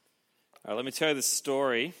All right, let me tell you the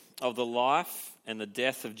story of the life and the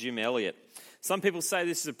death of Jim Elliot. Some people say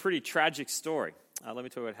this is a pretty tragic story. Let me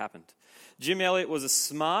tell you what happened. Jim Elliot was a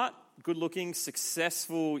smart, good-looking,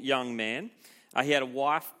 successful young man. He had a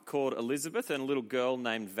wife called Elizabeth and a little girl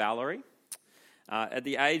named Valerie. At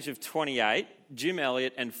the age of 28, Jim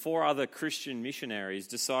Elliot and 4 other Christian missionaries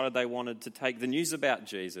decided they wanted to take the news about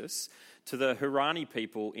Jesus to the Huaorani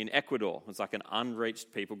people in Ecuador. It was like an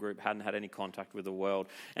unreached people group, hadn't had any contact with the world.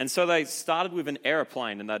 And so they started with an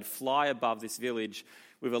aeroplane and they'd fly above this village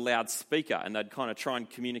with a loudspeaker and they'd kind of try and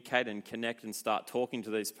communicate and connect and start talking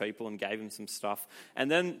to these people and gave them some stuff.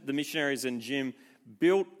 And then the missionaries and Jim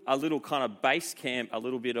built a little kind of base camp a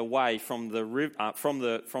little bit away from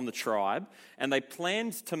the tribe, and they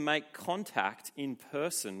planned to make contact in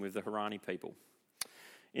person with the Huaorani people.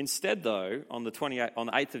 Instead, though, on the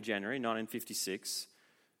 8th of January 1956,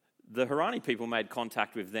 the Huaorani people made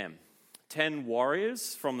contact with them. 10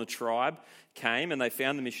 warriors from the tribe came and they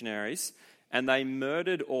found the missionaries and they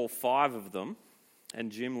murdered all 5 of them,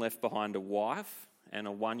 and Jim left behind a wife and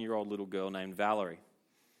a 1-year-old little girl named Valerie.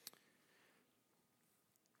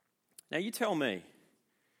 Now you tell me,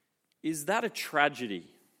 is that a tragedy?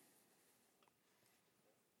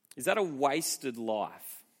 Is that a wasted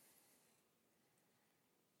life?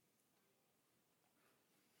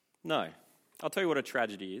 No. I'll tell you what a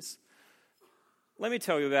tragedy is. Let me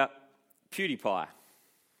tell you about PewDiePie.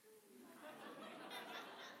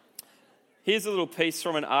 Here's a little piece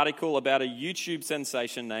from an article about a YouTube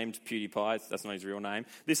sensation named PewDiePie. That's not his real name.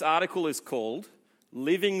 This article is called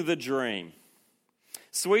Living the Dream.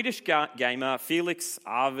 Swedish gamer Felix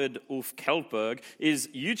Arvid Ulf Kjellberg is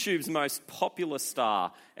YouTube's most popular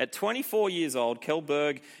star. At 24 years old,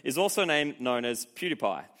 Kjellberg is also known as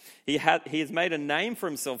PewDiePie. He has made a name for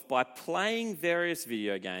himself by playing various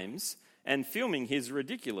video games and filming his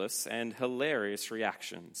ridiculous and hilarious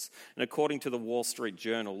reactions. And according to the Wall Street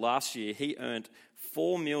Journal, last year he earned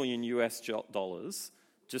 $4 million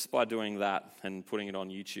just by doing that and putting it on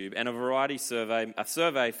YouTube. And a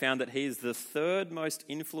survey found that he is the 3rd most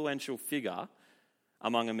influential figure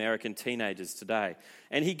among American teenagers today.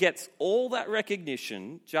 And he gets all that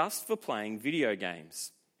recognition just for playing video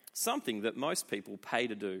games, something that most people pay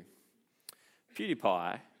to do.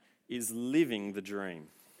 PewDiePie is living the dream.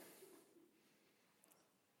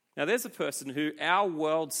 Now there's a person who our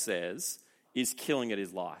world says is killing at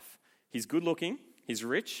his life. He's good looking, he's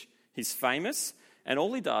rich, he's famous, and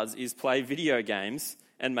all he does is play video games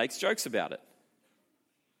and makes jokes about it.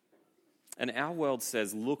 And our world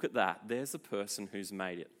says, look at that, there's a person who's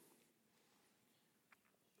made it.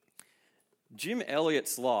 Jim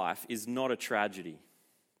Elliot's life is not a tragedy.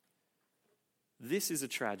 This is a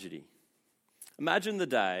tragedy. Imagine the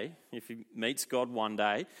day, if he meets God one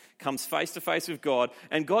day, comes face to face with God,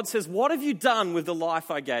 and God says, what have you done with the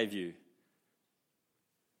life I gave you?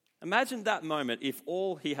 Imagine that moment if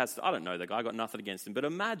all he has to... I don't know the guy, I got nothing against him, but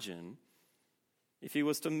imagine if he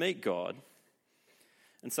was to meet God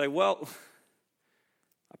and say, well,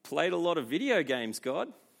 I played a lot of video games, God.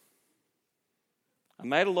 I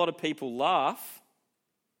made a lot of people laugh.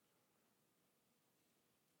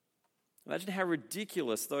 Imagine how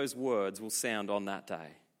ridiculous those words will sound on that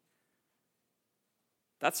day.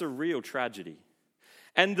 That's a real tragedy.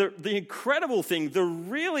 And the incredible thing, the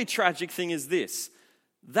really tragic thing is this.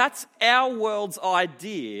 That's our world's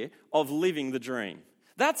idea of living the dream.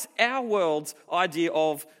 That's our world's idea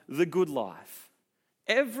of the good life.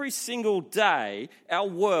 Every single day, our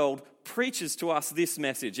world preaches to us this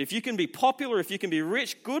message. If you can be popular, if you can be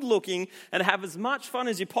rich, good looking, and have as much fun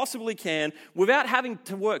as you possibly can without having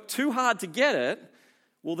to work too hard to get it,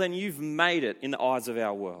 well then you've made it in the eyes of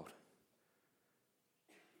our world.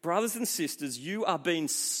 Brothers and sisters, you are being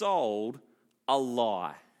sold a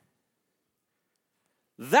lie.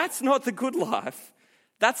 That's not the good life.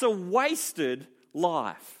 That's a wasted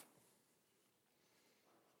life.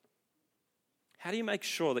 How do you make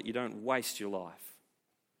sure that you don't waste your life?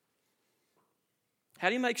 How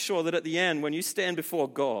do you make sure that at the end, when you stand before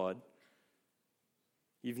God,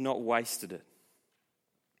 you've not wasted it?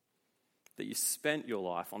 That you spent your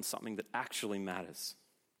life on something that actually matters?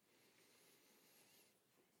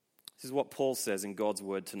 This is what Paul says in God's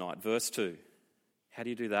word tonight. Verse 2. How do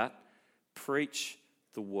you do that? Preach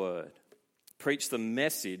the word. Preach the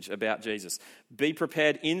message about Jesus. Be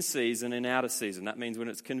prepared in season and out of season. That means when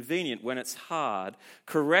it's convenient, when it's hard.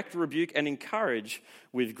 Correct, rebuke, and encourage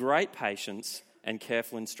with great patience and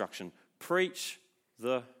careful instruction. Preach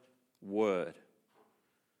the word.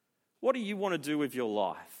 What do you want to do with your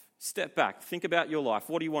life? Step back, think about your life.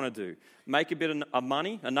 What do you want to do? Make a bit of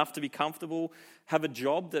money, enough to be comfortable, have a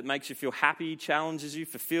job that makes you feel happy, challenges you,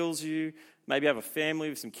 fulfills you, maybe have a family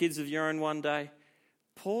with some kids of your own one day.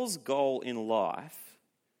 Paul's goal in life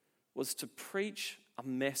was to preach a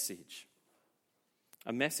message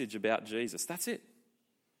about Jesus. That's it.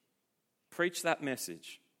 Preach that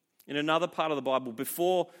message. In another part of the Bible,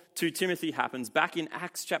 before 2 Timothy happens, back in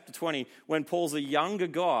Acts chapter 20, when Paul's a younger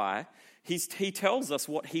guy, he tells us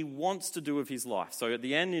what he wants to do with his life. So at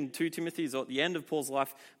the end in 2 Timothy, is at the end of Paul's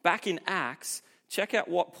life. Back in Acts, check out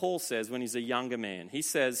what Paul says when he's a younger man. He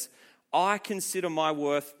says, I consider my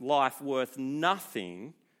life worth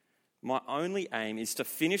nothing. My only aim is to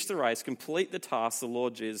finish the race, complete the task the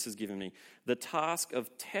Lord Jesus has given me, the task of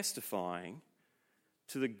testifying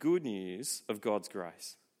to the good news of God's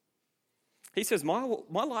grace. He says, my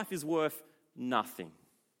life is worth nothing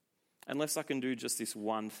unless I can do just this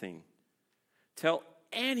one thing. Tell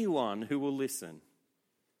anyone who will listen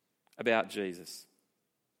about Jesus.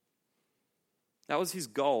 That was his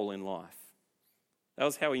goal in life. That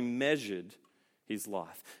was how he measured his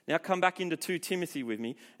life. Now come back into 2 Timothy with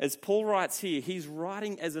me. As Paul writes here, he's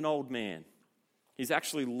writing as an old man. He's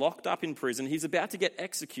actually locked up in prison. He's about to get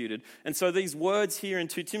executed. And so these words here in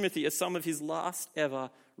 2 Timothy are some of his last ever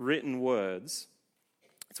written words.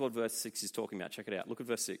 That's what verse 6 is talking about. Check it out. Look at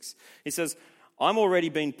verse 6. He says, I'm already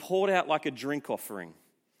being poured out like a drink offering,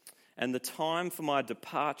 and the time for my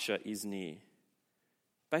departure is near.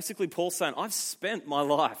 Basically, Paul's saying, I've spent my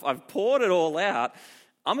life. I've poured it all out.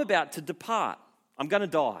 I'm about to depart. I'm going to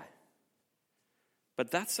die. But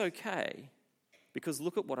that's okay, because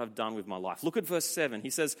look at what I've done with my life. Look at verse 7. He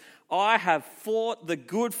says, I have fought the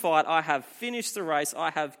good fight. I have finished the race. I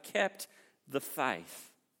have kept the faith.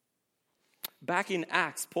 Back in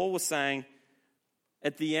Acts, Paul was saying,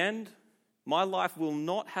 at the end, my life will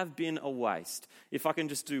not have been a waste if I can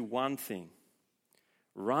just do one thing.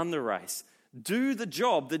 Run the race. Do the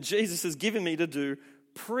job that Jesus has given me to do.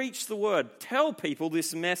 Preach the word. Tell people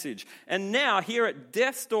this message. And now, here at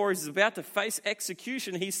death's door, he's about to face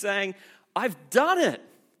execution. He's saying, I've done it.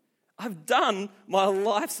 I've done my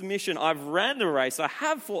life's mission. I've ran the race. I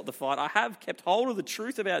have fought the fight. I have kept hold of the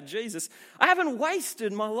truth about Jesus. I haven't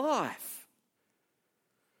wasted my life.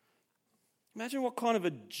 Imagine what kind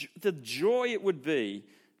of the joy it would be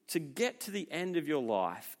to get to the end of your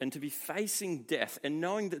life and to be facing death and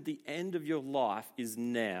knowing that the end of your life is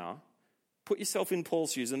now. Put yourself in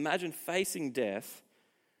Paul's shoes. Imagine facing death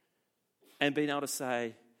and being able to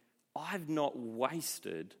say, I've not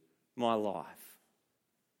wasted my life.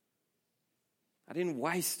 I didn't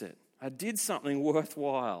waste it. I did something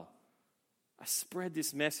worthwhile. I spread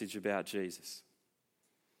this message about Jesus.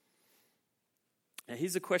 Now,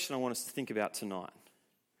 here's a question I want us to think about tonight.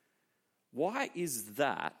 Why is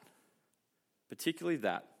that, particularly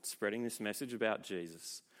that, spreading this message about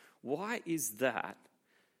Jesus, why is that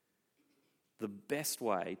the best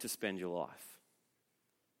way to spend your life?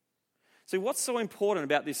 See, what's so important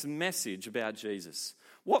about this message about Jesus?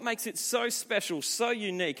 What makes it so special, so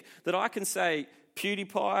unique, that I can say,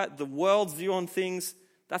 PewDiePie, the world's view on things,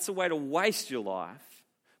 that's a way to waste your life.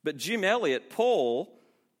 But Jim Elliot, Paul,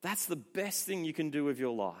 that's the best thing you can do with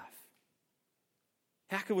your life.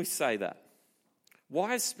 How can we say that?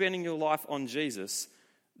 Why is spending your life on Jesus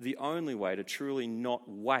the only way to truly not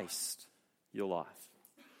waste your life?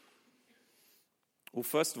 Well,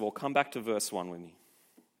 first of all, come back to verse 1 with me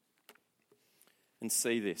and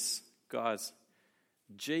see this. Guys,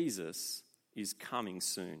 Jesus is coming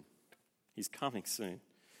soon. He's coming soon.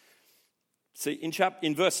 See,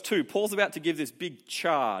 in verse 2, Paul's about to give this big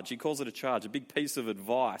charge. He calls it a charge, a big piece of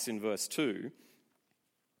advice in verse 2.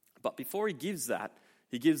 But before he gives that,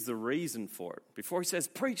 he gives the reason for it. Before he says,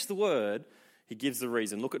 preach the word, he gives the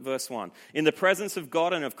reason. Look at verse 1. In the presence of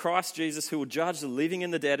God and of Christ Jesus, who will judge the living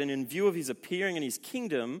and the dead, and in view of his appearing in his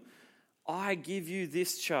kingdom, I give you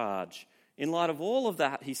this charge. In light of all of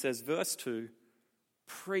that, he says, verse 2,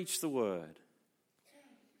 preach the word.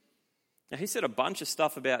 Now, he said a bunch of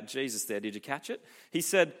stuff about Jesus there. Did you catch it? He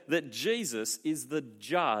said that Jesus is the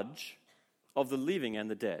judge of the living and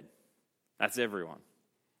the dead. That's everyone.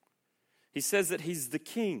 He says that he's the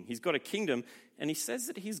king. He's got a kingdom, and he says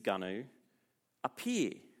that he's going to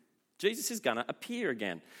appear. Jesus is going to appear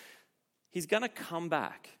again. He's going to come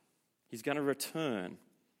back. He's going to return.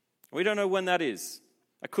 We don't know when that is.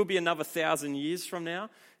 It could be another 1,000 years from now.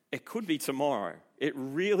 It could be tomorrow. It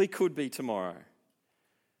really could be tomorrow.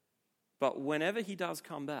 But whenever he does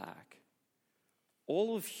come back,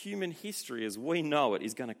 all of human history as we know it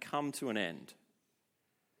is going to come to an end.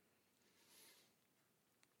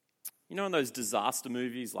 You know, in those disaster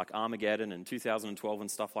movies like Armageddon and 2012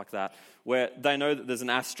 and stuff like that, where they know that there's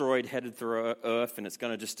an asteroid headed through Earth and it's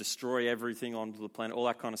going to just destroy everything onto the planet, all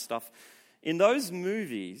that kind of stuff. In those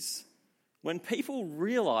movies, When people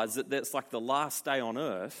realize that that's like the last day on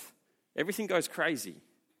earth, everything goes crazy.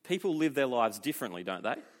 People live their lives differently, don't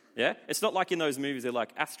they? Yeah? It's not like in those movies, they're like,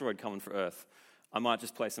 asteroid coming for Earth. I might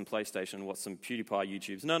just play some PlayStation and watch some PewDiePie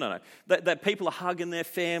YouTubes. No. That people are hugging their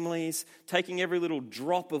families, taking every little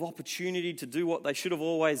drop of opportunity to do what they should have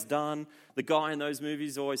always done. The guy in those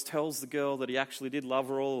movies always tells the girl that he actually did love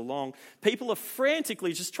her all along. People are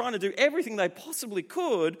frantically just trying to do everything they possibly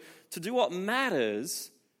could to do what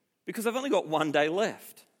matters because they've only got one day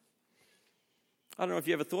left. I don't know if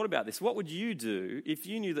you ever thought about this. What would you do if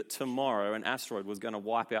you knew that tomorrow an asteroid was going to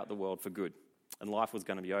wipe out the world for good and life was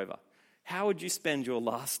going to be over? How would you spend your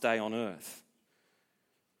last day on earth?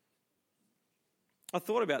 I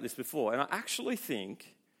thought about this before, and I actually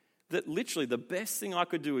think that literally the best thing I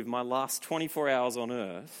could do with my last 24 hours on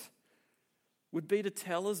earth would be to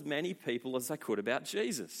tell as many people as I could about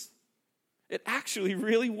Jesus. It actually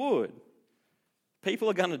really would. People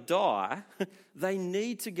are going to die. They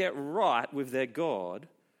need to get right with their God.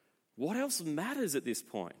 What else matters at this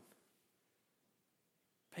point?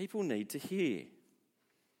 People need to hear.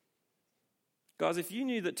 Guys, if you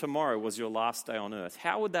knew that tomorrow was your last day on earth,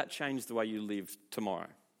 how would that change the way you live tomorrow?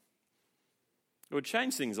 It would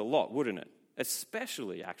change things a lot, wouldn't it?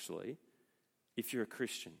 Especially, actually, if you're a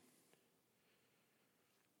Christian.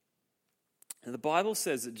 And the Bible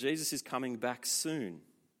says that Jesus is coming back soon.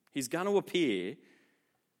 He's going to appear.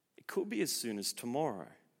 It could be as soon as tomorrow.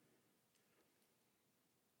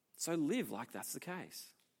 So live like that's the case.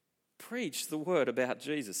 Preach the word about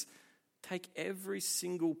Jesus. Take every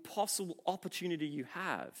single possible opportunity you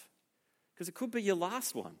have, because it could be your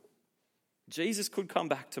last one. Jesus could come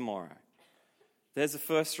back tomorrow. There's the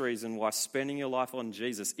first reason why spending your life on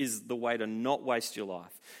Jesus is the way to not waste your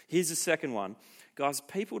life. Here's the second one. Guys,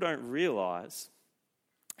 people don't realize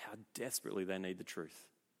how desperately they need the truth.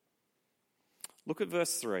 Look at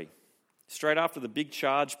verse 3. Straight after the big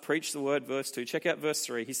charge, preach the word, verse 2. Check out verse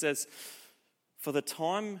 3. He says, "For the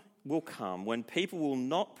time will come when people will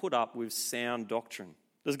not put up with sound doctrine."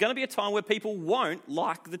 There's going to be a time where people won't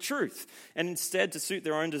like the truth. And instead, to suit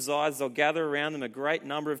their own desires, they'll gather around them a great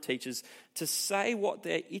number of teachers to say what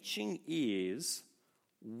their itching ears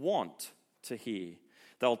want to hear.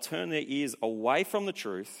 They'll turn their ears away from the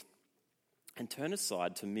truth and turn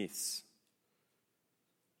aside to myths.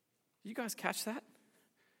 You guys catch that?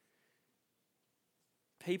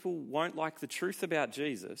 People won't like the truth about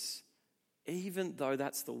Jesus, even though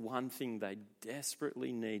that's the one thing they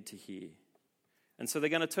desperately need to hear. And so they're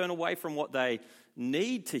going to turn away from what they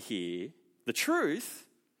need to hear, the truth,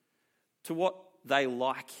 to what they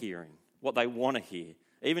like hearing, what they want to hear,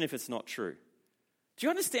 even if it's not true. Do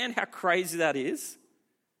you understand how crazy that is?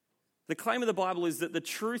 The claim of the Bible is that the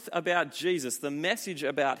truth about Jesus, the message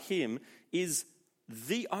about him, is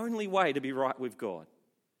the only way to be right with God.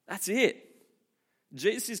 That's it.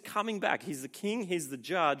 Jesus is coming back. He's the king, he's the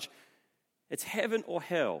judge. It's heaven or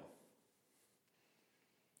hell.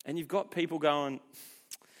 And you've got people going,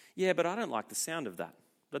 yeah, but I don't like the sound of that.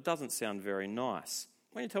 That doesn't sound very nice.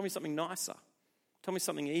 Why don't you tell me something nicer? Tell me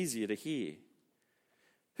something easier to hear.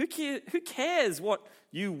 Who cares what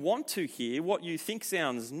you want to hear, what you think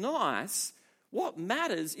sounds nice? What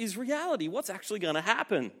matters is reality. What's actually going to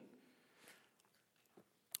happen?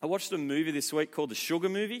 I watched a movie this week called The Sugar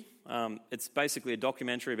Movie. It's basically a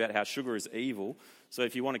documentary about how sugar is evil. So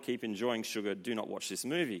if you want to keep enjoying sugar, do not watch this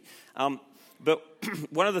movie. But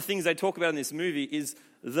one of the things they talk about in this movie is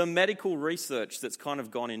the medical research that's kind of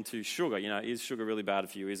gone into sugar. You know, is sugar really bad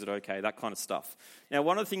for you? Is it okay? That kind of stuff. Now,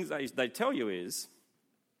 one of the things they tell you is,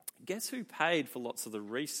 guess who paid for lots of the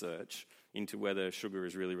research into whether sugar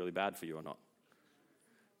is really, really bad for you or not?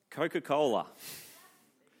 Coca-Cola.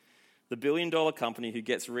 The billion-dollar company who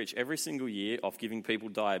gets rich every single year off giving people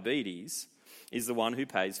diabetes is the one who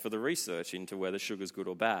pays for the research into whether sugar's good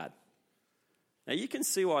or bad. Now, you can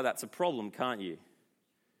see why that's a problem, can't you?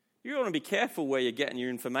 You've got to be careful where you're getting your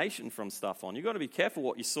information from stuff on. You've got to be careful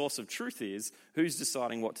what your source of truth is, who's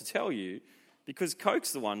deciding what to tell you, because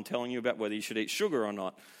Coke's the one telling you about whether you should eat sugar or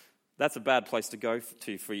not. That's a bad place to go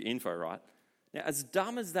to for your info, right? Now, as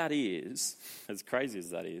dumb as that is, as crazy as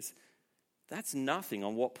that is, that's nothing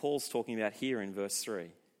on what Paul's talking about here in verse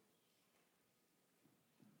 3.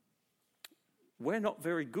 We're not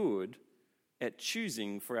very good at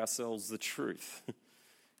choosing for ourselves the truth.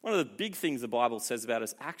 One of the big things the Bible says about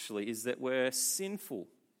us actually is that we're sinful.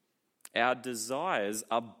 Our desires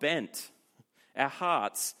are bent. Our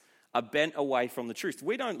hearts are bent away from the truth.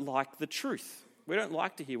 We don't like the truth. We don't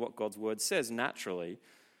like to hear what God's word says naturally.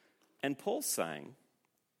 And Paul's saying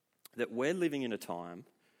that we're living in a time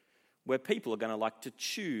where people are going to like to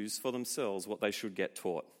choose for themselves what they should get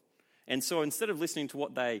taught. And so instead of listening to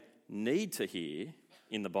what they need to hear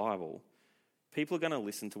in the Bible, people are going to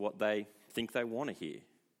listen to what they think they want to hear.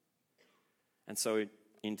 And so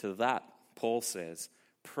into that, Paul says,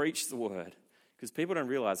 preach the word, because people don't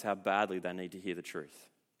realize how badly they need to hear the truth.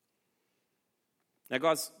 Now,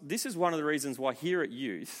 guys, this is one of the reasons why here at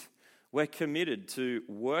Youth, we're committed to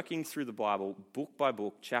working through the Bible book by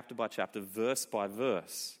book, chapter by chapter, verse by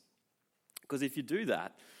verse. Because if you do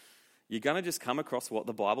that, you're going to just come across what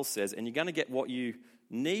the Bible says, and you're going to get what you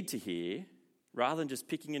need to hear, rather than just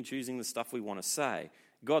picking and choosing the stuff we want to say.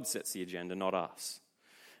 God sets the agenda, not us.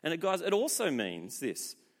 And guys, it also means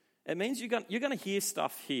this. It means you're going to hear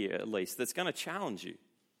stuff here, at least, that's going to challenge you.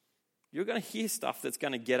 You're going to hear stuff that's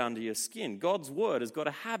going to get under your skin. God's word has got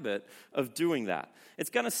a habit of doing that. It's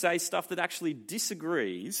going to say stuff that actually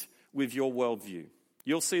disagrees with your worldview.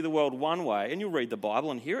 You'll see the world one way, and you'll read the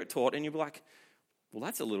Bible and hear it taught, and you'll be like, well,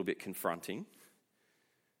 that's a little bit confronting.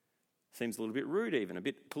 Seems a little bit rude even, a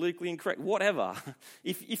bit politically incorrect, whatever.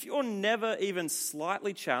 If you're never even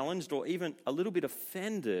slightly challenged or even a little bit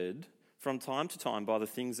offended from time to time by the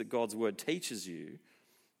things that God's word teaches you,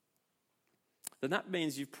 then that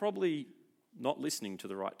means you're probably not listening to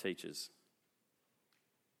the right teachers.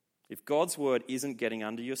 If God's word isn't getting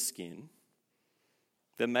under your skin,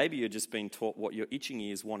 then maybe you're just being taught what your itching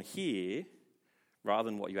ears want to hear rather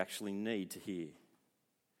than what you actually need to hear.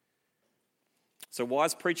 So why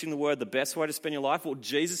is preaching the word the best way to spend your life? Well,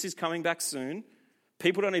 Jesus is coming back soon.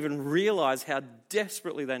 People don't even realize how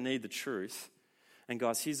desperately they need the truth. And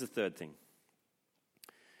guys, here's the third thing.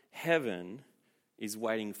 Heaven is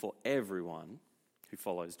waiting for everyone who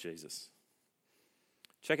follows Jesus.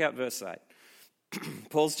 Check out verse 8.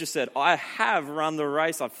 Paul's just said, I have run the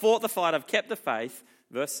race, I've fought the fight, I've kept the faith.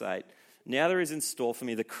 Verse 8, now there is in store for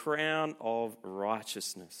me the crown of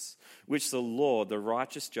righteousness, which the Lord, the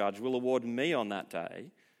righteous judge, will award me on that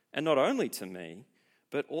day, and not only to me,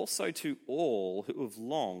 but also to all who have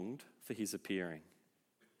longed for his appearing.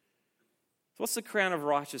 So what's the crown of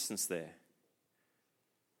righteousness there?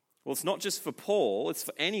 Well, it's not just for Paul, it's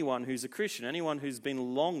for anyone who's a Christian, anyone who's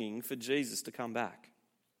been longing for Jesus to come back.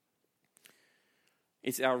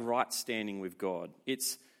 It's our right standing with God.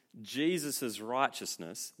 It's Jesus'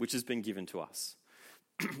 righteousness which has been given to us.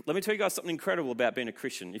 Let me tell you guys something incredible about being a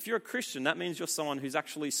Christian. If you're a Christian, that means you're someone who's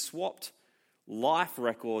actually swapped life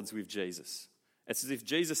records with Jesus. It's as if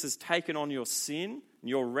Jesus has taken on your sin,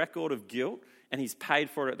 your record of guilt, and he's paid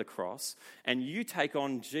for it at the cross, and you take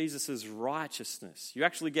on Jesus' righteousness. You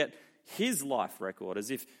actually get his life record as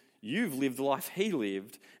if you've lived the life he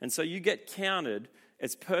lived, and so you get counted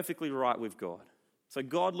as perfectly right with God. So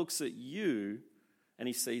God looks at you and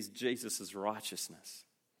he sees Jesus' righteousness.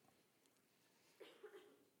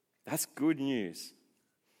 That's good news.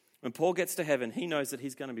 When Paul gets to heaven, he knows that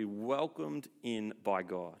he's going to be welcomed in by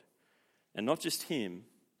God. And not just him,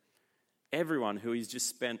 everyone who he's just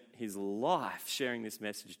spent his life sharing this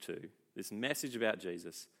message to, this message about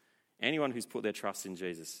Jesus, anyone who's put their trust in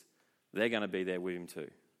Jesus, they're going to be there with him too.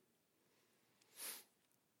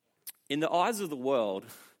 In the eyes of the world,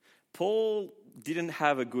 Paul didn't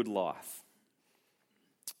have a good life.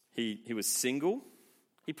 He was single.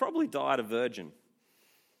 He probably died a virgin.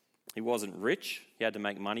 He wasn't rich. He had to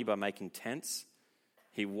make money by making tents.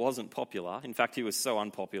 He wasn't popular. In fact, he was so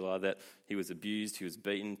unpopular that he was abused, he was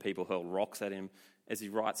beaten, people hurled rocks at him. As he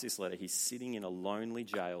writes this letter, he's sitting in a lonely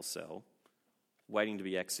jail cell waiting to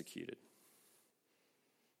be executed.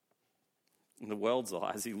 In the world's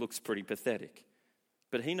eyes, he looks pretty pathetic.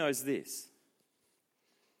 But he knows this.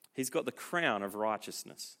 He's got the crown of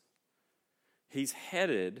righteousness. He's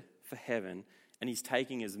headed for heaven, and he's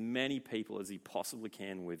taking as many people as he possibly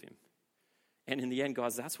can with him. And in the end,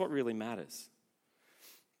 guys, that's what really matters.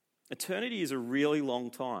 Eternity is a really long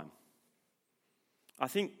time. I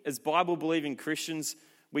think as Bible-believing Christians,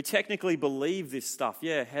 we technically believe this stuff.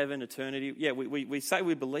 Yeah, heaven, eternity. Yeah, we say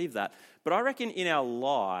we believe that. But I reckon our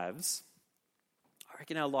lives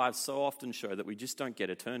so often show that we just don't get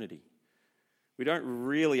eternity. We don't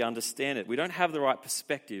really understand it. We don't have the right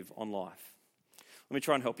perspective on life. Let me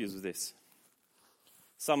try and help you with this.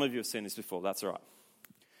 Some of you have seen this before. That's all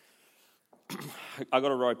right. I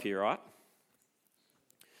got a rope here, right?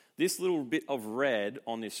 This little bit of red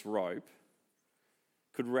on this rope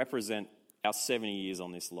could represent our 70 years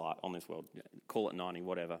on this life, on this world. Call it 90,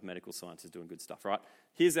 whatever. Medical science is doing good stuff, right?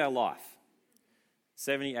 Here's our life.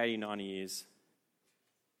 70, 80, 90 years.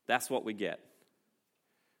 That's what we get.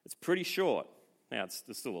 It's pretty short. Now, it's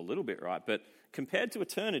still a little bit, right? But compared to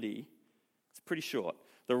eternity, it's pretty short.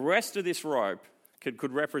 The rest of this rope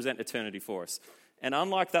could represent eternity for us. And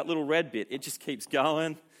unlike that little red bit, it just keeps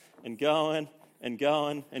going and going and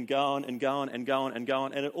going and going and going and going and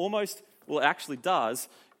going. And it almost, well, it actually does,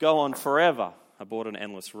 go on forever. I bought an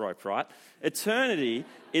endless rope, right? Eternity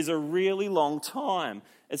is a really long time,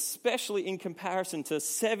 especially in comparison to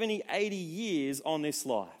 70, 80 years on this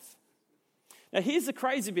life. Now, here's the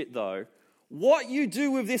crazy bit, though. What you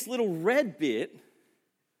do with this little red bit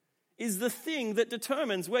is the thing that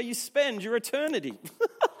determines where you spend your eternity.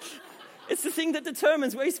 It's the thing that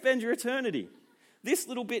determines where you spend your eternity. This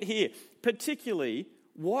little bit here, particularly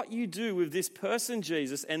what you do with this person,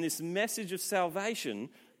 Jesus, and this message of salvation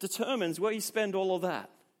determines where you spend all of that.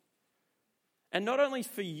 And not only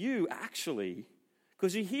for you, actually,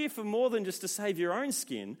 because you're here for more than just to save your own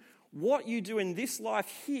skin. What you do in this life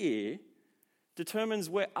here determines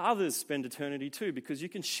where others spend eternity too, because you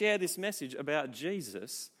can share this message about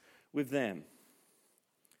Jesus with them.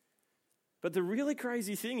 But the really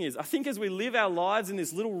crazy thing is, I think as we live our lives in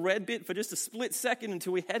this little red bit for just a split second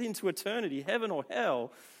until we head into eternity, heaven or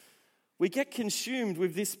hell, we get consumed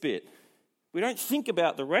with this bit. We don't think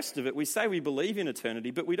about the rest of it. We say we believe in eternity,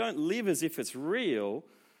 but we don't live as if it's real.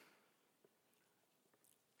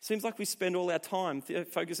 Seems like we spend all our time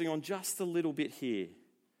focusing on just a little bit here.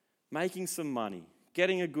 Making some money,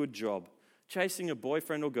 getting a good job, chasing a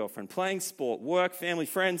boyfriend or girlfriend, playing sport, work, family,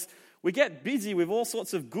 friends. We get busy with all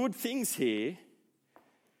sorts of good things here,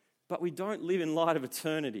 but we don't live in light of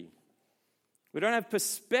eternity. We don't have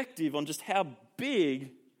perspective on just how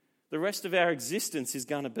big the rest of our existence is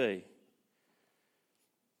going to be.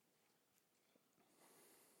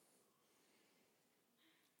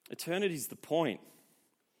 Eternity's the point.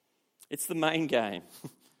 It's the main game.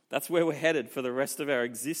 That's where we're headed for the rest of our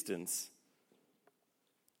existence.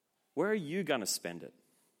 Where are you going to spend it?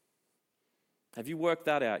 Have you worked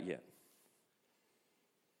that out yet?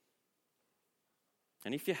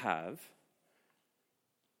 And if you have,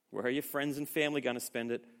 where are your friends and family going to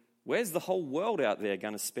spend it? Where's the whole world out there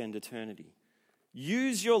going to spend eternity?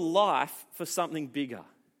 Use your life for something bigger.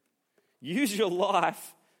 Use your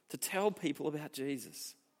life to tell people about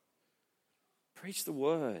Jesus. Preach the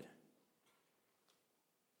word.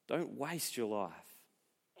 Don't waste your life.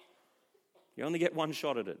 You only get one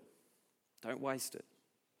shot at it. Don't waste it.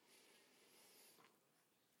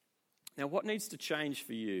 Now, what needs to change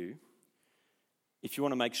for you if you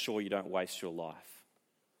want to make sure you don't waste your life?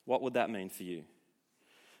 What would that mean for you?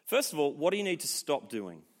 First of all, what do you need to stop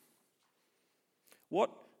doing?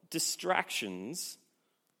 What distractions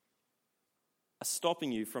are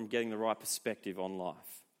stopping you from getting the right perspective on life?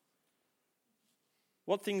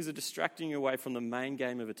 What things are distracting you away from the main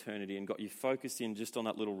game of eternity and got you focused in just on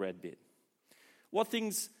that little red bit? What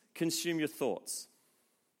things consume your thoughts?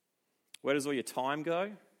 Where does all your time go?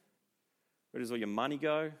 Where does all your money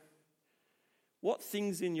go? What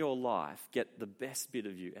things in your life get the best bit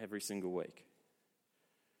of you every single week?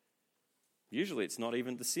 Usually it's not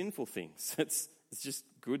even the sinful things. It's just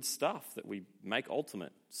good stuff that we make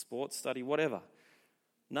ultimate. Sports, study, whatever.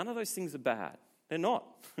 None of those things are bad. They're not.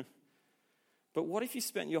 But what if you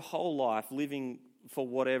spent your whole life living for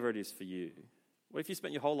whatever it is for you? What if you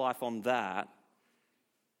spent your whole life on that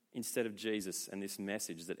instead of Jesus and this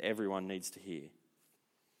message that everyone needs to hear?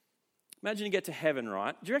 Imagine you get to heaven,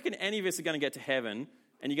 right? Do you reckon any of us are going to get to heaven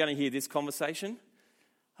and you're going to hear this conversation?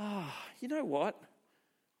 You know what?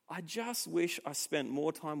 I just wish I spent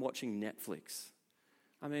more time watching Netflix.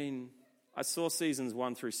 I mean, I saw seasons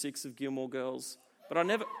 1 through 6 of Gilmore Girls, but I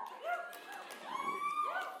never...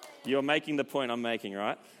 You're making the point I'm making,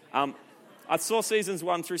 right? I saw seasons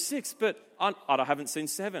 1 through 6, but I haven't seen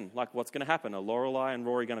 7. Like, what's going to happen? Are Lorelai and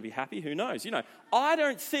Rory going to be happy? Who knows? You know, I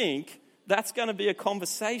don't think that's going to be a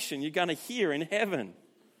conversation you're going to hear in heaven.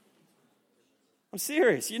 I'm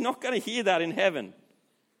serious. You're not going to hear that in heaven.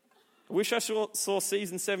 I wish I saw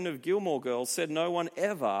season 7 of Gilmore Girls, said no one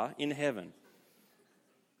ever in heaven.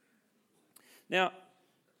 Now,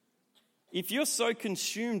 if you're so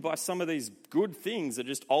consumed by some of these good things that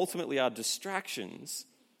just ultimately are distractions,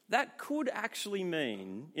 that could actually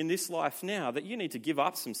mean in this life now that you need to give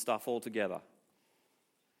up some stuff altogether.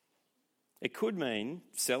 It could mean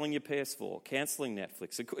selling your PS4, cancelling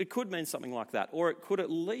Netflix. It could mean something like that. Or it could at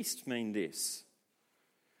least mean this,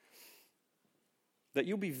 that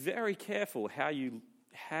you'll be very careful how you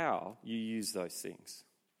use those things.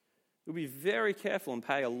 You'll be very careful and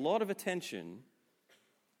pay a lot of attention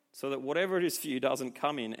so that whatever it is for you doesn't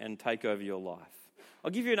come in and take over your life.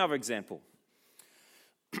 I'll give you another example.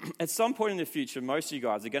 At some point in the future, most of you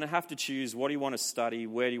guys are going to have to choose what do you want to study,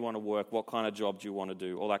 where do you want to work, what kind of job do you want to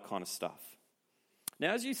do, all that kind of stuff.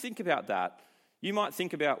 Now, as you think about that, you might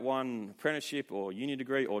think about one apprenticeship or uni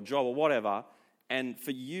degree or job or whatever, And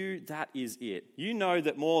for you, that is it. You know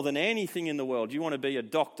that more than anything in the world, you want to be a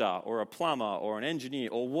doctor or a plumber or an engineer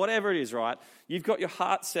or whatever it is, right? You've got your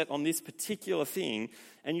heart set on this particular thing,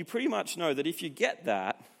 and you pretty much know that if you get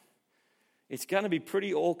that, it's going to be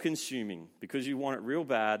pretty all-consuming because you want it real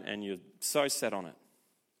bad and you're so set on it.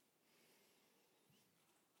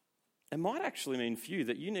 It might actually mean for you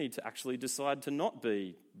that you need to actually decide to not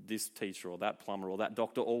be this teacher or that plumber or that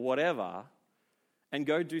doctor or whatever and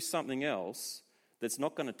go do something else that's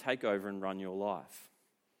not going to take over and run your life.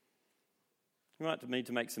 You might need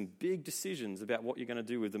to make some big decisions about what you're going to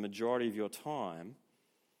do with the majority of your time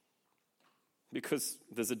because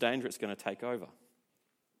there's a danger it's going to take over.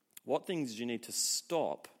 What things do you need to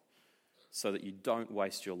stop so that you don't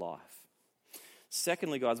waste your life?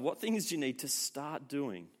 Secondly, guys, what things do you need to start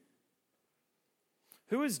doing?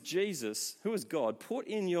 Who is Jesus, who is God, put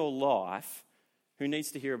in your life who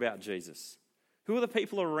needs to hear about Jesus? Who are the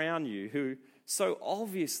people around you who so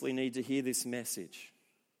obviously need to hear this message?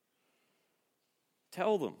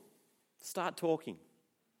 Tell them. Start talking.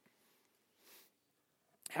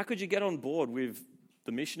 How could you get on board with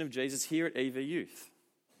the mission of Jesus here at EV Youth?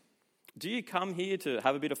 Do you come here to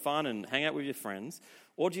have a bit of fun and hang out with your friends?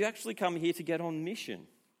 Or do you actually come here to get on mission,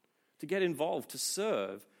 to get involved, to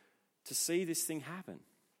serve, to see this thing happen?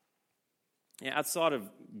 Now, outside of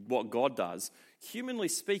what God does, humanly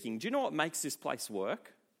speaking, do you know what makes this place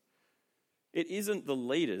work? It isn't the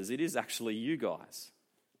leaders, it is actually you guys.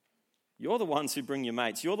 You're the ones who bring your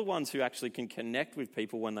mates. You're the ones who actually can connect with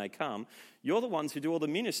people when they come. You're the ones who do all the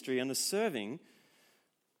ministry and the serving.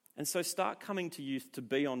 And so start coming to youth to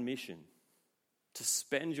be on mission, to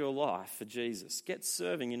spend your life for Jesus. Get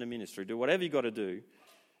serving in a ministry. Do whatever you've got to do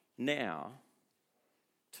now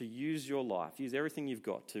to use your life, use everything you've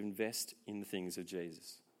got to invest in the things of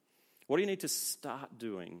Jesus. What do you need to start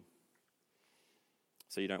doing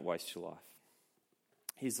so you don't waste your life?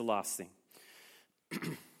 Here's the last thing.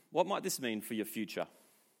 What might this mean for your future?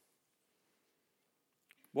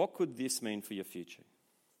 What could this mean for your future?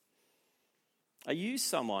 Are you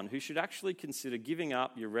someone who should actually consider giving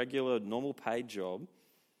up your regular, normal paid job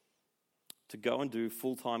to go and do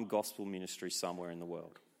full-time gospel ministry somewhere in the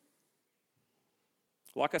world?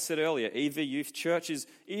 Like I said earlier, EV Youth Church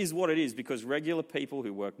is what it is because regular people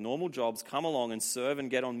who work normal jobs come along and serve and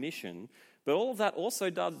get on mission. But all of that also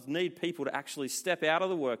does need people to actually step out of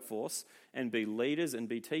the workforce and be leaders and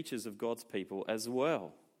be teachers of God's people as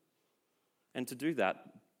well. And to do that,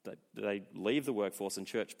 they leave the workforce and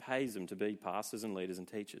church pays them to be pastors and leaders and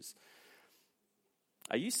teachers.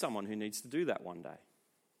 Are you someone who needs to do that one day?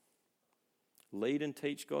 Lead and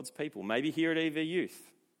teach God's people. Maybe here at EV Youth.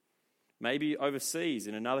 Maybe overseas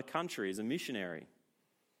in another country as a missionary.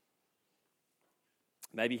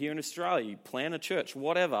 Maybe here in Australia, you plan a church,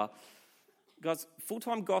 whatever. Guys,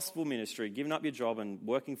 full-time gospel ministry, giving up your job and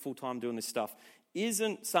working full-time doing this stuff,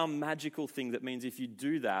 isn't some magical thing that means if you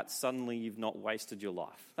do that, suddenly you've not wasted your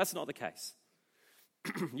life. That's not the case.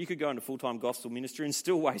 You could go into full-time gospel ministry and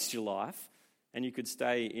still waste your life, and you could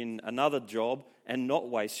stay in another job and not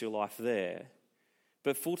waste your life there.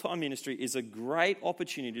 But full-time ministry is a great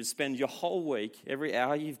opportunity to spend your whole week, every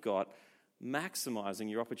hour you've got, maximizing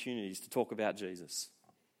your opportunities to talk about Jesus.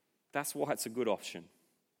 That's why it's a good option.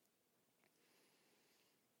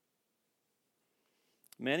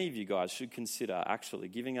 Many of you guys should consider actually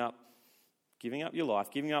giving up your life,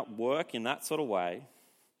 giving up work in that sort of way,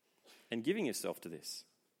 and giving yourself to this.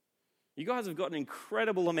 You guys have got an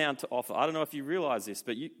incredible amount to offer. I don't know if you realize this,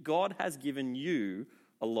 but God has given you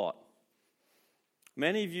a lot.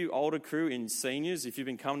 Many of you older crew in seniors, if you've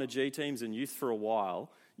been coming to G teams and youth for a while,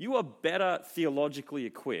 you are better theologically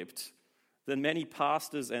equipped than many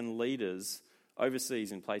pastors and leaders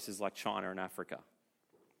overseas in places like China and Africa.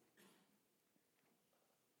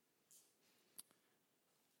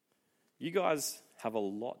 You guys have a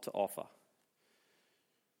lot to offer.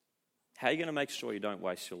 How are you going to make sure you don't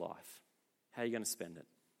waste your life? How are you going to spend it?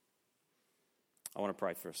 I want to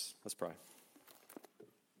pray for us. Let's pray.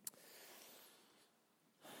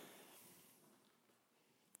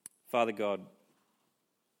 Father God,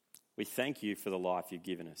 we thank you for the life you've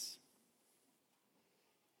given us.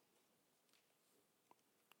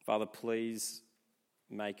 Father, please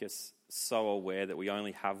make us so aware that we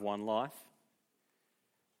only have one life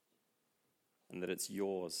and that it's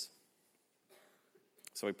yours.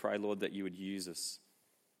 So we pray, Lord, that you would use us.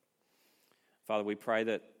 Father, we pray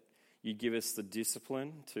that you'd give us the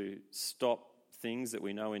discipline to stop things that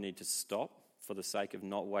we know we need to stop for the sake of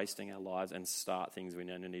not wasting our lives and start things we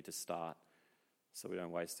know we need to start so we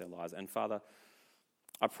don't waste our lives. And Father,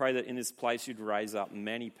 I pray that in this place you'd raise up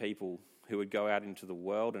many people who would go out into the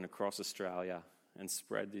world and across Australia and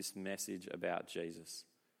spread this message about Jesus.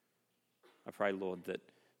 I pray, Lord, that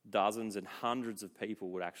dozens and hundreds of people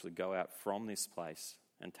would actually go out from this place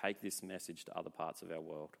and take this message to other parts of our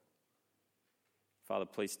world. Father,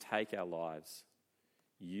 please take our lives,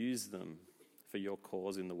 use them for your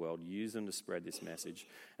cause in the world, use them to spread this message.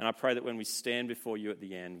 And I pray that when we stand before you at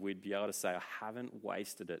the end, we'd be able to say, I haven't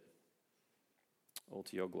wasted it. All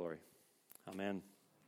to your glory. Amen.